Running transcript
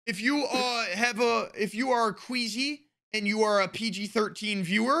if you if you are queasy and you are a PG-13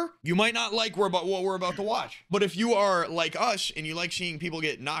 viewer, you might not like what we're about to watch. But if you are like us and you like seeing people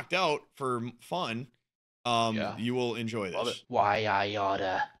get knocked out for fun, you will enjoy this. Why I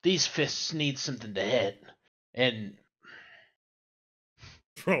oughta. These fists need something to hit. And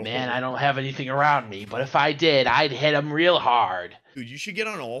Bro. Man, I don't have anything around me, but if I did, I'd hit them real hard. Dude, you should get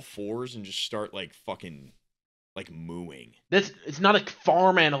on all fours and just start like fucking like mooing. It's not a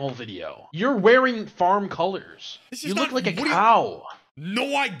farm animal video. You're wearing farm colors. You look like a cow.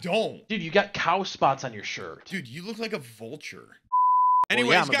 No, I don't. Dude, you got cow spots on your shirt. Dude, you look like a vulture. Well,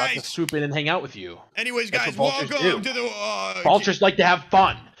 Anyways, yeah, I'm guys, about to swoop in and hang out with you. Anyways, guys, welcome to the vultures like to have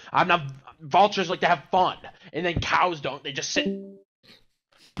fun. Vultures like to have fun, and then cows don't. They just sit.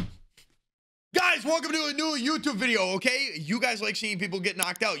 Guys, welcome to a new YouTube video, okay? You guys like seeing people get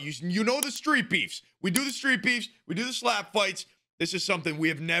knocked out. You know the street beefs. We do the street beefs. We do the slap fights. This is something we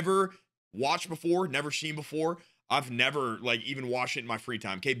have never watched before, never seen before. I've never, like, even watched it in my free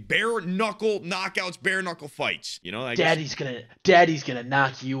time, okay? Bare knuckle knockouts, bare knuckle fights. You know, Daddy's gonna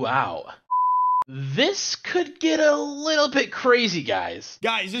knock you out. This could get a little bit crazy, guys.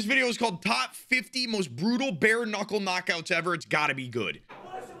 Guys, this video is called Top 50 Most Brutal Bare Knuckle Knockouts Ever. It's gotta be good.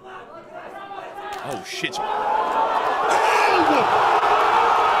 Oh, shit. Oh!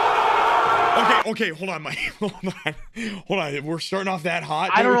 Okay, hold on, Mike. Hold on. We're starting off that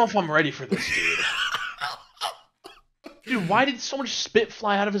hot, dude. I don't know if I'm ready for this, dude. Dude, why did so much spit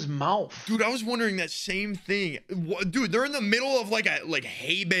fly out of his mouth? Dude, I was wondering that same thing. Dude, they're in the middle of like a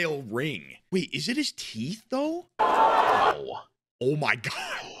hay bale ring. Wait, is it his teeth though? No. Oh my god.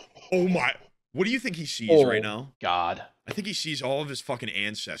 Oh my. What do you think he sees right now? God. I think he sees all of his fucking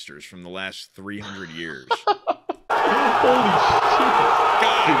ancestors from the last 300 years. Holy shit.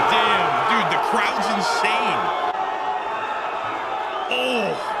 God damn. Dude, the crowd's insane.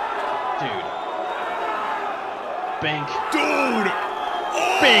 Oh. Dude. Bink. Dude!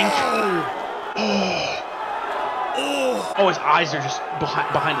 Oh! Bink! Oh! Oh! Oh, his eyes are just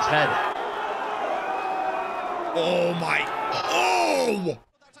behind his head. Oh my! Oh!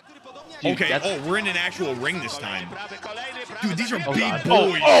 Dude, okay. Oh, we're in an actual ring this time. Dude, these are big God.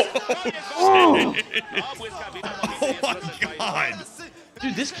 boys. Oh my god!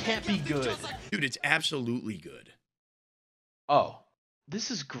 Dude, this can't be good. Dude, it's absolutely good. Oh, this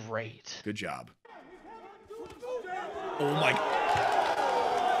is great. Good job. Oh my.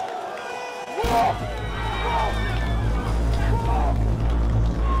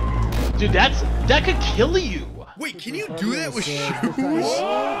 Dude, that could kill you. Wait, can you do that with shoes?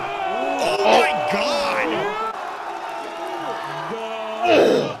 Oh my god!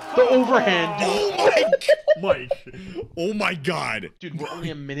 The overhand, dude. Oh my god! Mike. Oh my god. Dude, we're only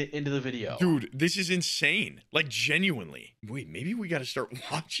a minute into the video. Dude, this is insane. Like, genuinely. Wait, maybe we gotta start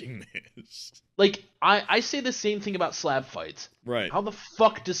watching this. Like, I say the same thing about slab fights. Right. How the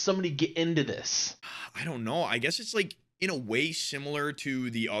fuck does somebody get into this? I don't know. I guess it's like, in a way, similar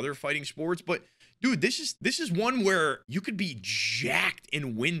to the other fighting sports, but dude, this is one where you could be jacked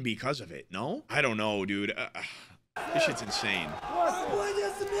and win because of it, no? I don't know, dude. This shit's insane.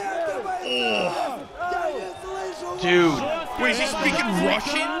 Oh. Dude. Wait, is he speaking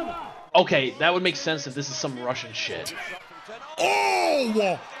Russian? Okay, that would make sense if this is some Russian shit.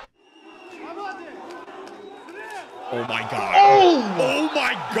 Oh! Oh my god. Oh! Oh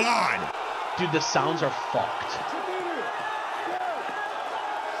my god! Dude, the sounds are fucked.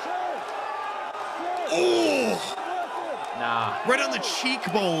 Oh! Nah. Right on the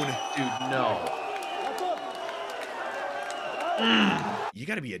cheekbone. Dude, no. You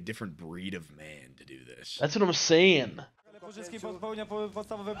gotta be a different breed of man to do this. That's what I'm saying. Well,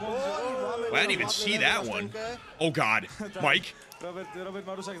 I didn't even see that one. Oh god. Mike.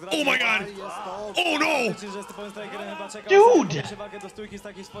 Oh my god. Oh no. Dude.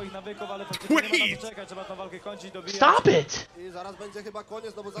 Wait. Stop it.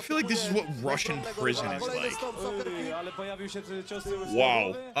 I feel like this is what Russian prison is like.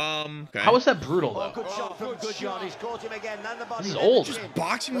 Wow. Okay. How is that brutal though? This is old. Just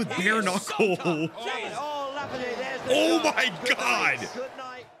boxing with bare knuckle. Oh my god!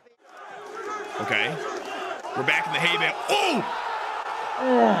 Okay. We're back in the hay bale. Oh!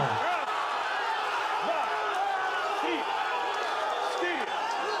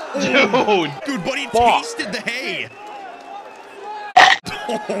 Dude, buddy tasted the hay.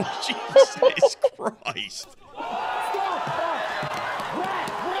 Oh, Jesus Christ.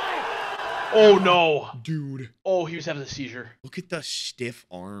 Oh no. Dude. Oh, he was having a seizure. Look at the stiff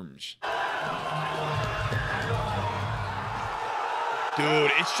arms.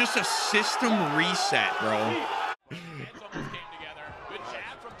 Dude, it's just a system reset, bro.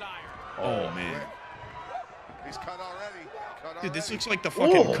 Oh, man. He's cut already. Dude, this looks like the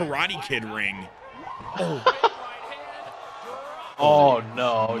fucking Karate Kid ring. Oh,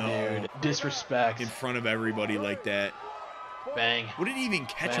 no, dude. Disrespect. In front of everybody like that. Bang. What did he even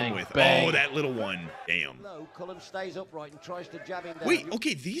catch him with? Bang. Oh, that little one. Damn. Stays upright and tries to jab him down. Wait,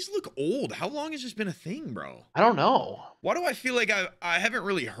 okay, these look old. How long has this been a thing, bro? I don't know. Why do I feel like I haven't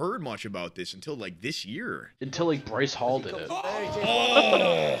really heard much about this until, like, this year? Until, like, Bryce Hall did it.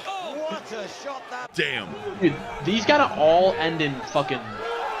 Oh! What a shot that. Damn. Dude, these gotta all end in fucking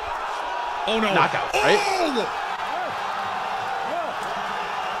knockout, right?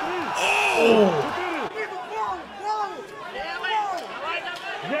 Oh!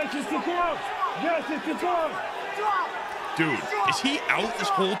 Dude, is he out this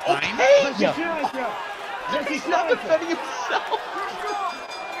whole time? Okay. He's not defending himself.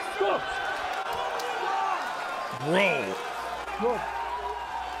 Bro.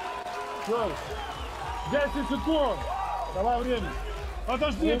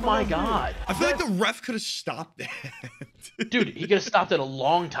 Oh my god. I feel like the ref could have stopped that. Dude, he could have stopped it a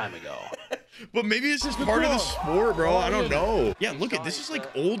long time ago. But maybe it's just part of the sport, bro. I don't know. Yeah, look at this. Is like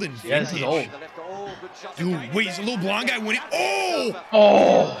old and vintage. Yeah, this is old. Dude, wait, is the little blonde guy winning? Oh!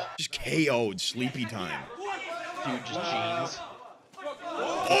 Oh! Just KO'd. Sleepy time. Dude, just jeans.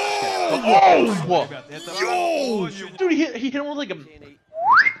 Oh! Yo! Dude, he hit him with like a...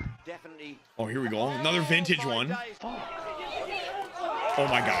 Oh, here we go. Another vintage one. Oh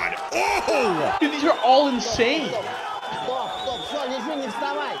my god. Oh! Dude, these are all insane.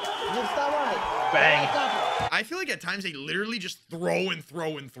 Bang. I feel like at times they literally just throw and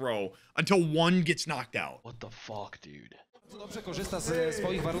throw and throw until one gets knocked out. What the fuck, dude? Dude.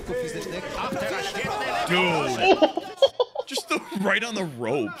 Just right on the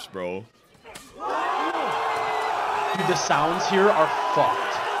ropes, bro. Dude, the sounds here are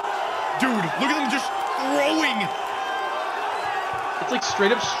fucked. Dude, look at them just throwing. It's like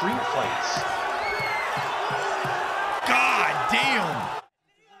straight up street fights. God damn.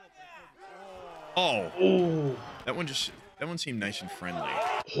 Oh. Oh. That one seemed nice and friendly.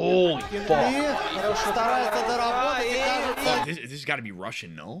 Holy fuck. This has got to be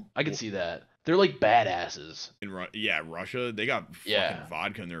Russian, no? I can see that. They're like badasses. Yeah, Russia, they got fucking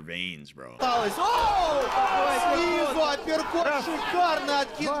vodka in their veins, bro.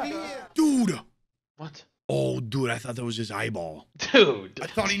 Dude. What? Oh, dude, I thought that was his eyeball. Dude. I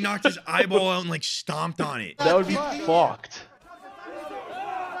thought he knocked his eyeball out and like stomped on it. That would be fucked.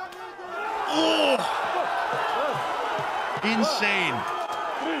 Oh! Insane.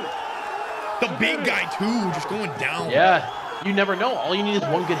 The big guy too, just going down. Yeah, you never know. All you need is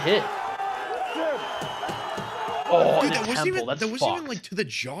one good hit. Oh, dude, that wasn't even like to the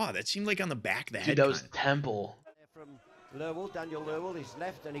jaw. That seemed like on the back of the head. Dude, that was temple. From Lerwell, Daniel Lerwell, his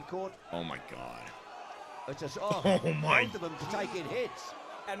left, and he caught. Oh my god. Oh my. Both of them taking hits,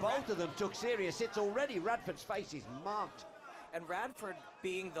 and both of them took serious hits already. Radford's face is marked. And Radford,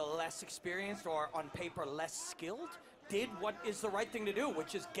 being the less experienced or on paper less skilled, did what is the right thing to do,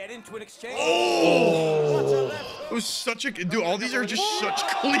 which is get into an exchange. Oh! It was such a dude. All these are just such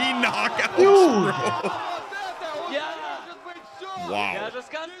clean knockouts, bro. Wow.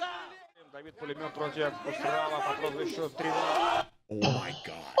 Oh my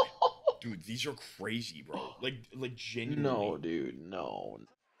god, dude, these are crazy, bro. Like genuinely. No, dude, no.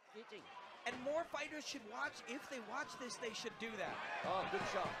 And more fighters should watch. If they watch this, they should do that. Oh, good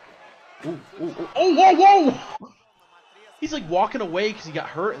shot. Ooh, ooh, ooh. Oh, whoa, whoa! He's like walking away because he got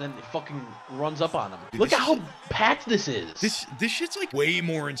hurt, and then it fucking runs up on him. Dude, look at how packed this is. This shit's like way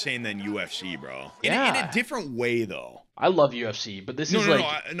more insane than UFC, bro. In Yeah. a different way, though. I love UFC, but this is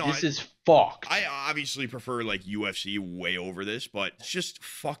this is fucked. I obviously prefer like UFC way over this, but it's just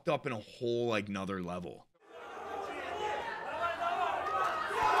fucked up in a whole like another level.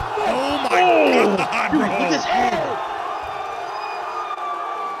 Oh my god, dude, bro! look at his head.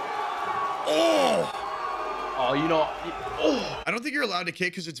 Oh! Oh, you know. Oh. I don't think you're allowed to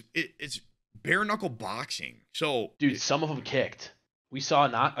kick because it's bare knuckle boxing. So, dude, some of them kicked. We saw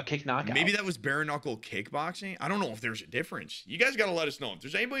a kick knockout. Maybe that was bare knuckle kickboxing. I don't know if there's a difference. You guys gotta let us know if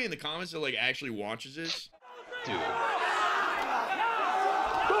there's anybody in the comments that like actually watches this. Dude.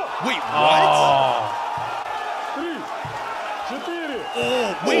 Wait, what?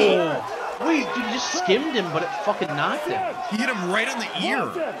 Oh, wait. Oh. Wait, dude, you just skimmed him, but it fucking knocked him. He hit him right on the ear.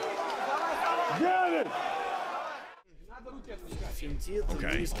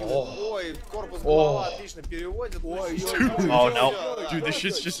 Okay. Oh. Dude. Oh, no. Dude, this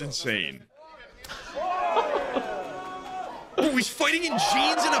shit's just insane. Oh, he's fighting in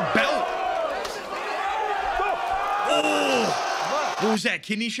jeans and a belt. Oh. What was that,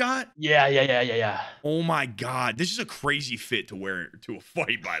 kidney shot? Yeah. Oh my God. This is a crazy fit to wear to a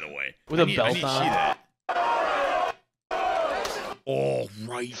fight, by the way. With a belt I need to on. see that. Oh,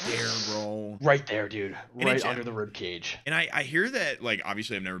 right there, bro. Right there, dude. Right it's- under the rib cage. And I hear that, like,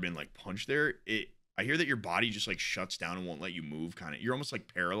 obviously I've never been like punched there. I hear that your body just like shuts down and won't let you move, kind of. You're almost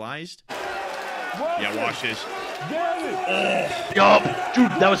like paralyzed. Yeah, watch this. Oh, Yup, dude,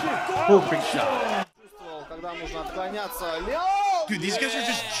 that was perfect shot. dude, these guys are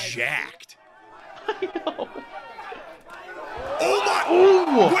just jacked. I know. Oh my!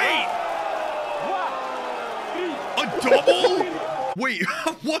 Ooh. Wait! A double? Wait,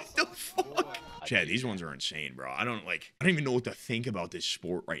 what the fuck? Chad, these ones are insane, bro. I don't even know what to think about this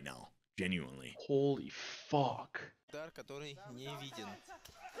sport right now. Genuinely. Holy fuck.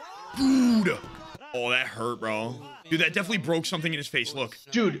 Dude! Oh, that hurt, bro. Dude, that definitely broke something in his face. Look.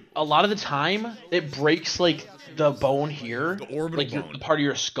 Dude, a lot of the time, it breaks, like, the bone here. The orbital like, bone. the part of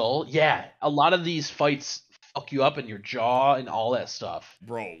your skull. Yeah, a lot of these fights fuck you up in your jaw and all that stuff.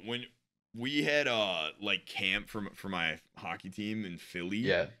 Bro, when we had, like, camp for my hockey team in Philly.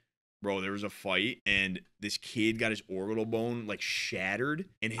 Yeah. Bro, there was a fight, and this kid got his orbital bone, like, shattered.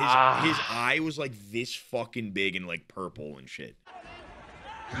 And his eye was, like, this fucking big and, like, purple and shit.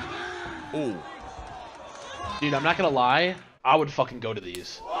 Oh. Dude, I'm not gonna lie. I would fucking go to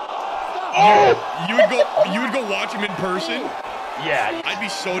these. Oh! You would go watch him in person? Yeah. I'd be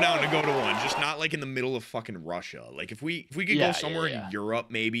so down to go to one, just not, like, in the middle of fucking Russia. Like, if we could go somewhere in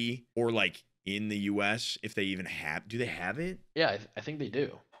Europe, maybe, or, like, in the U.S., if they even have... Do they have it? Yeah, I think they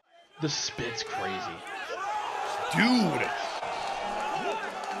do. The spit's crazy. Dude!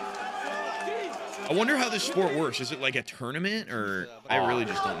 I wonder how this sport works. Is it like a tournament, or... I really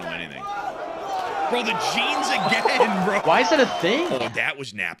just don't know anything. Bro, the jeans again, bro! Why is that a thing? Oh, that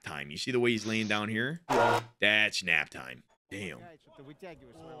was nap time. You see the way he's laying down here? Yeah. That's nap time. Damn.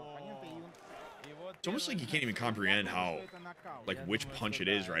 It's almost like you can't even comprehend how, like, which punch it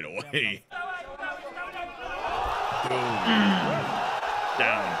is right away.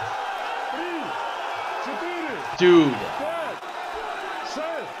 Down. Dude.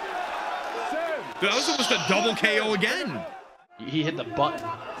 Dude, that was almost a double KO again. He hit the button.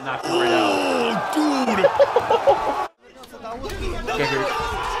 Knocked him right out. Oh,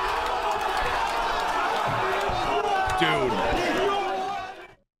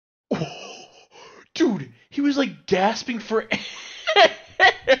 dude. Dude, he was like gasping for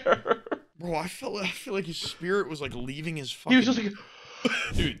air. Bro, I feel like his spirit was like leaving his fucking... He was just like...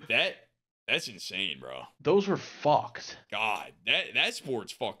 Dude, that's insane, bro. Those were fucked. God, that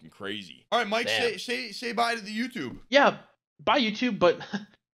sport's fucking crazy. All right, Mike, say bye to the YouTube. Yeah, bye YouTube, but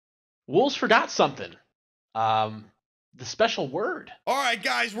Wolves forgot something. The special word. All right,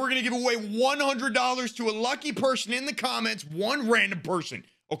 guys, we're gonna give away $100 to a lucky person in the comments, one random person.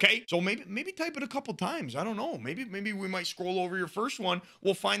 Okay, so maybe type it a couple times. I don't know. Maybe we might scroll over your first one.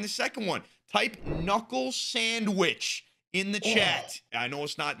 We'll find the second one. Type Knuckle Sandwich in the chat. I know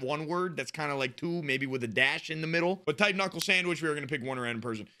it's not one word. That's kind of like two, maybe with a dash in the middle. But type Knuckle Sandwich. We're gonna pick one random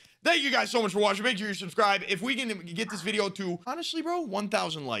person. Thank you guys so much for watching. Make sure you subscribe. If we can get this video to, honestly, bro,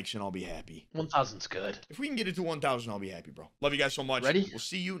 1,000 likes, and I'll be happy. 1,000's good. If we can get it to 1,000, I'll be happy, bro. Love you guys so much. Ready? We'll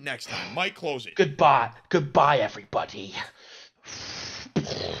see you next time. Mike, close it. Goodbye. Goodbye, everybody.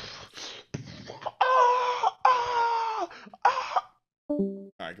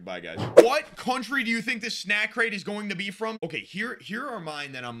 All right, goodbye, guys. What country do you think this snack crate is going to be from? Okay, here are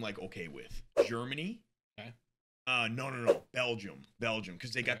mine that I'm like okay with. Germany. Okay. No. Belgium,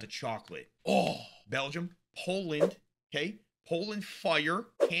 because they got the chocolate. Oh, Belgium, Poland. Okay, Poland fire.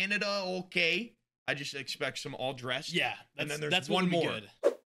 Canada. Okay. I just expect some all dressed. Yeah, and then there's that's one more, good.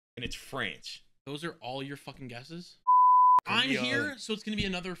 and it's France. Those are all your fucking guesses. Korea. I'm here, so it's gonna be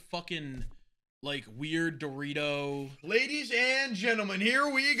another fucking like weird Dorito. Ladies and gentlemen, here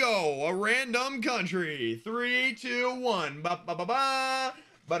we go. A random country. 3, 2, 1. Ba ba ba ba.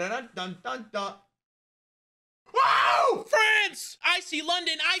 Ba da dun dun dun dun. Wow! France! I see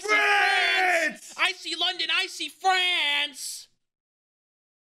London. I see France! I see London. I see France!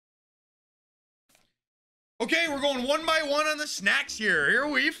 Okay, we're going one by one on the snacks here. Here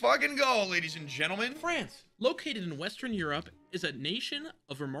we fucking go, ladies and gentlemen. France, located in Western Europe, is a nation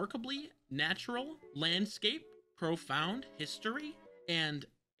of remarkably natural landscape, profound history, and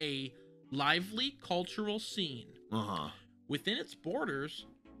a lively cultural scene. Within its borders,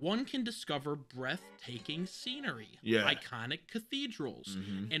 one can discover breathtaking scenery, iconic cathedrals,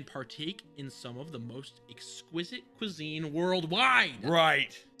 and partake in some of the most exquisite cuisine worldwide.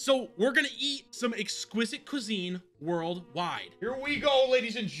 Right. So we're gonna eat some exquisite cuisine worldwide. Here we go,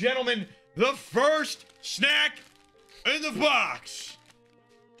 ladies and gentlemen. The first snack In the box.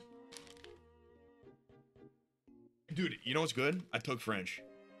 Dude, you know what's good? I took French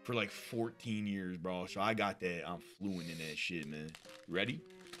for like 14 years, bro. So I got that. I'm fluent in that shit, man. You ready?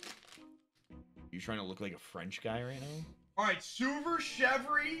 You trying to look like a French guy right now? All right, Suver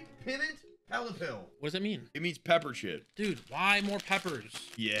Chevry Pivot Pelipil. What does that mean? It means pepper chip. Dude, why more peppers?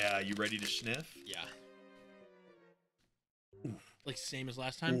 Yeah, you ready to sniff? Yeah. Like same as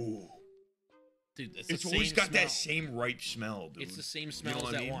last time? Ooh. Dude, it's It's the always same got smell. that same ripe smell, dude. It's the same smell know as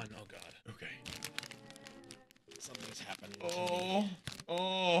what I that mean? one. Oh, God. Okay. Something's happening.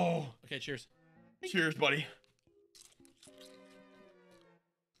 Oh. Okay, cheers. Cheers, buddy.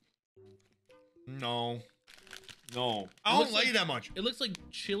 No. I don't like it that much. It looks like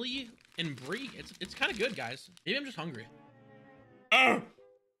chili and brie. It's kind of good, guys. Maybe I'm just hungry.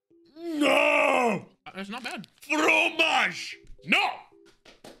 No! It's not bad. Fromage! No!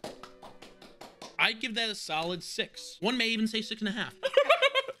 I give that a solid 6. One may even say 6.5.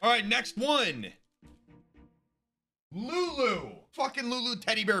 All right, next one. Lulu. Fucking Lulu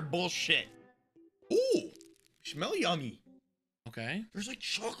teddy bear bullshit. Ooh, smell yummy. Okay. There's like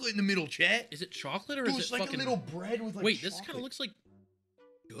chocolate in the middle, chat. Is it chocolate or Dude, is it's it like fucking... a little bread with like Wait, this chocolate. kind of looks like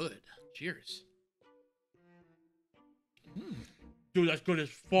good. Cheers. Dude, that's good as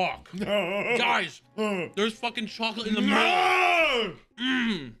fuck. Guys, there's fucking chocolate in the middle.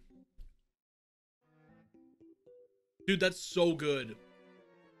 Mm. Dude, that's so good.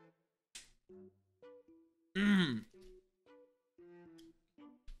 Mm.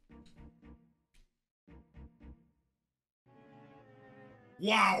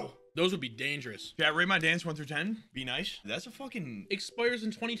 Wow. Those would be dangerous. Yeah, rate my dance 1 through 10. Be nice. That's a fucking... Expires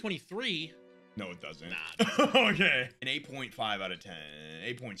in 2023. No, it doesn't. Nah. Okay. An 8.5 out of 10.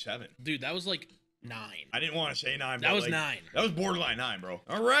 8.7. Dude, that was like 9. I didn't want to say 9. That but was like, 9. That was borderline 9, bro.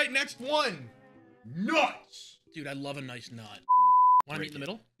 All right, next one. Nuts. Dude, I love a nice nut. Want to meet in the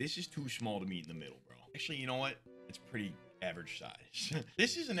middle? This is too small to meet in the middle, bro. Actually, you know what? It's pretty average size.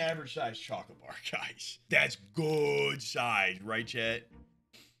 This is an average size chocolate bar, guys. That's good size, right, chat?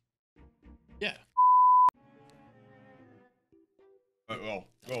 Yeah. Oh,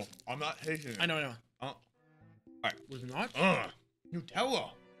 I'm not hating it. I know. All right. Was it not?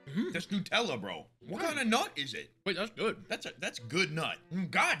 Nutella. That's Nutella, bro. What kind of nut is it? Wait, that's good. That's good nut.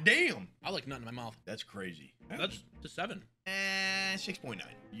 God damn. I like nut in my mouth. That's crazy. That's the 7. 6.9.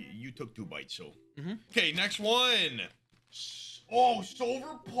 You took 2 bites, so. Mhm. Okay, next one. Oh,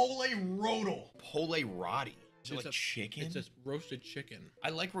 Silver Pole Rodal. Pole Roti. Is it like chicken? It's just roasted chicken. I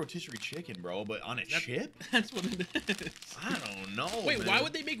like rotisserie chicken, bro, but on a chip? That's what it is. I don't know. Wait, man. why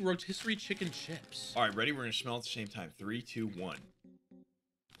would they make rotisserie chicken chips? All right, ready? We're gonna smell at the same time. 3, 2, 1.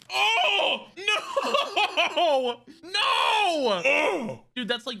 Oh no! No! Oh! Dude,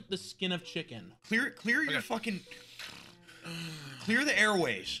 that's like the skin of chicken. Clear your fucking. Clear the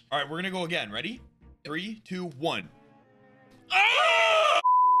airways. All right, we're gonna go again. Ready? 3, 2, 1. Oh!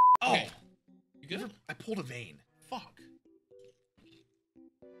 Okay. You good? I pulled a vein. Fuck.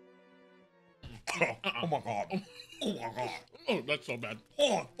 Oh my god. Oh my god. Oh, that's so bad.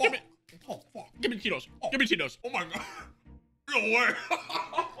 Oh, fuck. Oh, fuck. Give me Tito's. Give me Tito's. Oh my god. No way.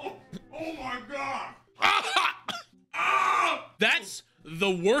 Oh my god. That's the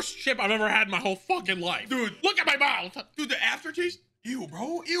worst chip I've ever had in my whole fucking life. Dude. Look at my mouth. Dude, the aftertaste. Ew,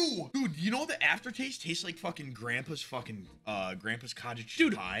 bro. Ew. Dude, you know the aftertaste tastes like fucking grandpa's cottage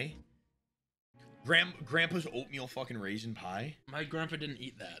pie? Grandpa's oatmeal fucking raisin pie? My grandpa didn't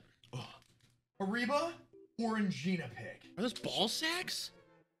eat that. Ugh. Hariba Orangina pick. Are those ball sacks?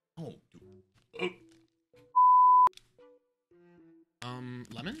 Oh, dude.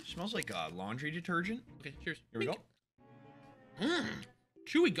 Lemon? Smells like laundry detergent. Okay, cheers. Here we go. Mmm.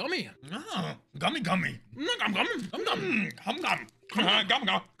 Chewy gummy. Ah, gummy. Gum. Hum gum.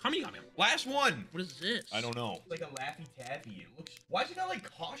 Gum. Gummy. Last one. What is this? I don't know. It's like a Laffy Taffy. It looks. Why is it got like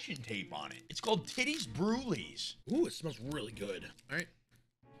caution tape on it? It's called Titties Brewlies. Ooh, it smells really good. All right.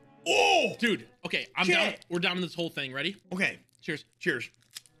 Oh, Dude, okay, I'm Shit. down. We're down in this whole thing. Ready? Okay. Cheers. Cheers.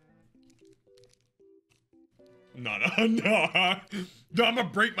 No. I'm gonna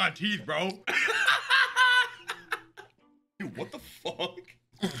break my teeth, bro. Dude, what the fuck?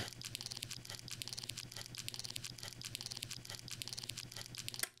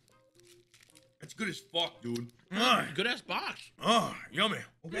 It's good as fuck, dude. Good ass box. Yummy.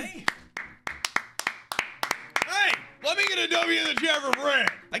 Okay. Hey, let me get a W in the chat for Fran.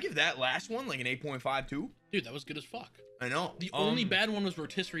 I give that last one like an 8.5 too. Dude, that was good as fuck. I know. The only bad one was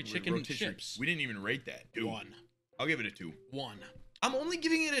rotisserie chicken and chips. We didn't even rate that. Dude. 1. I'll give it a 2. 1. I'm only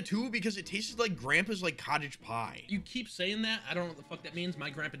giving it a 2 because it tasted like grandpa's like cottage pie. You keep saying that. I don't know what the fuck that means.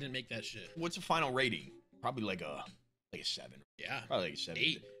 My grandpa didn't make that shit. What's the final rating? Probably like a like a 7. Yeah. Probably like a 7.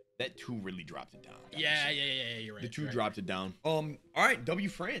 8. That 2 really dropped it down. Yeah, you're right. The 2 you're right. dropped it down. All right, W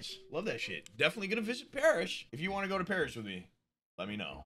France. Love that shit. Definitely gonna visit Paris. If you want to go to Paris with me, let me know.